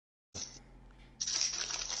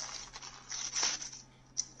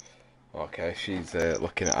Okay, she's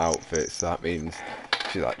looking at outfits, so that means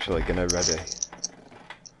she's actually gonna ready.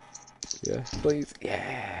 Yes, please.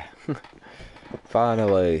 Yeah.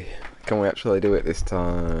 Finally. Can we actually do it this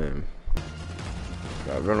time?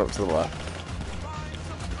 Right, run up to the left.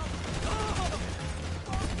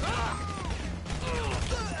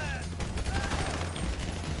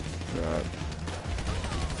 Right.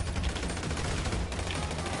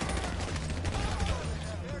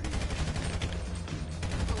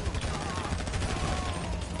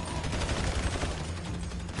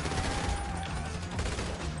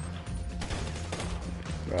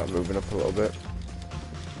 Right, moving up a little bit.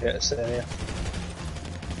 Yeah, same here.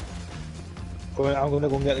 I'm gonna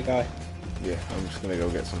go and get the guy. Yeah, I'm just gonna go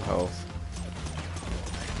get some health.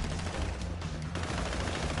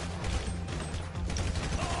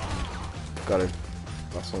 Got him.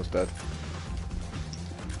 Last one's dead.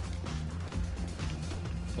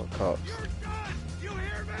 What cops? You're done! You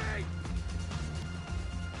hear me?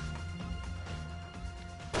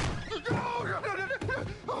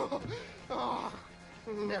 Oh,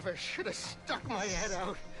 never should have stuck my head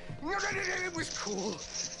out. No, it was cool.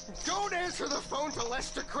 Don't answer the phone to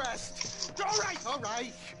Lester Crest. All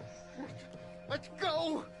right. Let's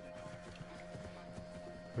go.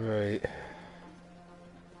 Right.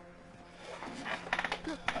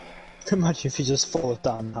 Imagine if you just followed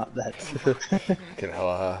down that then. Fucking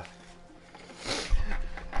hell,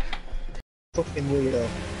 Fucking weirdo.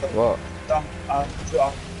 What? I'm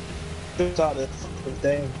just out of the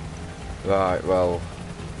game. Right, well,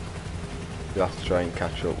 you'll have to try and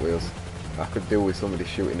catch up with us. I could do with somebody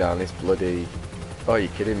shooting down this bloody... Oh, you're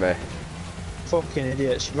kidding me? Fucking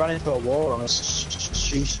idiot. She ran into a wall on a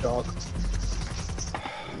she-stalk.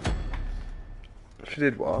 She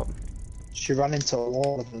did what? She ran into a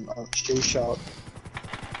wall on a she-stalk.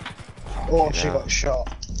 Oh, she got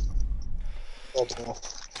shot. Oh.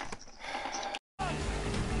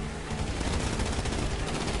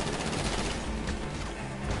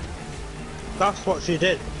 That's what she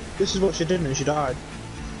did. This is what she did and she died.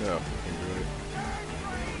 No, fucking rude.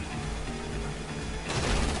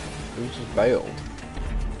 Who just bailed?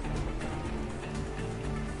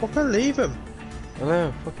 Fucking leave him. I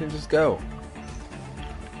know, fucking just go.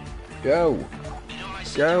 Go! You know, I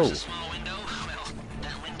said Go! there was a small window. Well,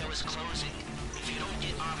 that window is closing. If you don't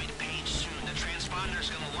get Avi to Page soon, the transponder's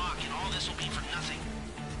gonna lock and all this will be for nothing.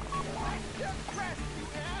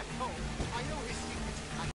 I know his secrets.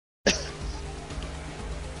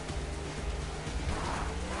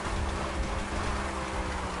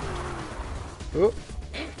 Oh.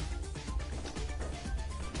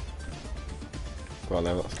 Go on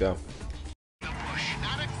then, let's go.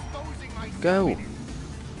 Go!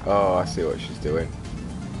 Oh, I see what she's doing.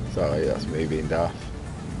 Sorry, that's me being daft.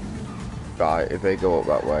 Right, if they go up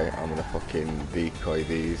that way, I'm gonna fucking decoy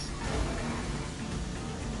these.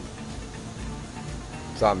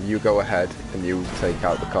 Sam, you go ahead and you take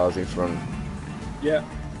out the cars in front. Yeah.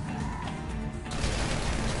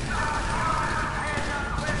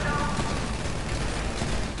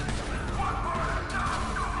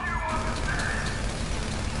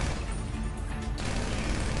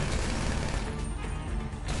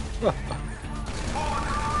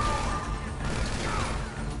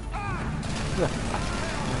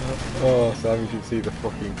 Oh, Sam, you should see the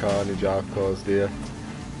fucking carnage I've caused here.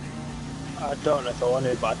 I don't know if I want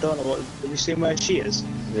to, but I don't know what. Have you seen where she is?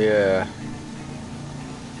 Yeah.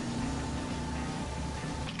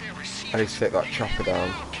 I need to take that chopper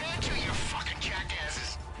down.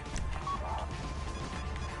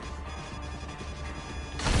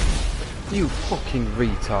 You fucking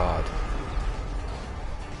retard.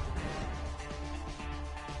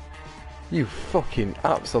 You fucking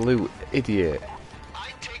absolute idiot.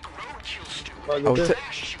 I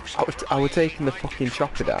was taking the fucking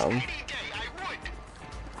chopper down.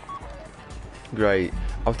 Great.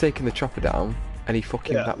 I was taking the chopper down and he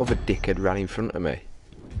fucking, that other dickhead ran in front of me.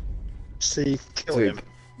 So you killed him?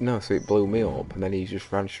 No, so it blew me up and then he just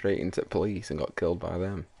ran straight into the police and got killed by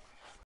them.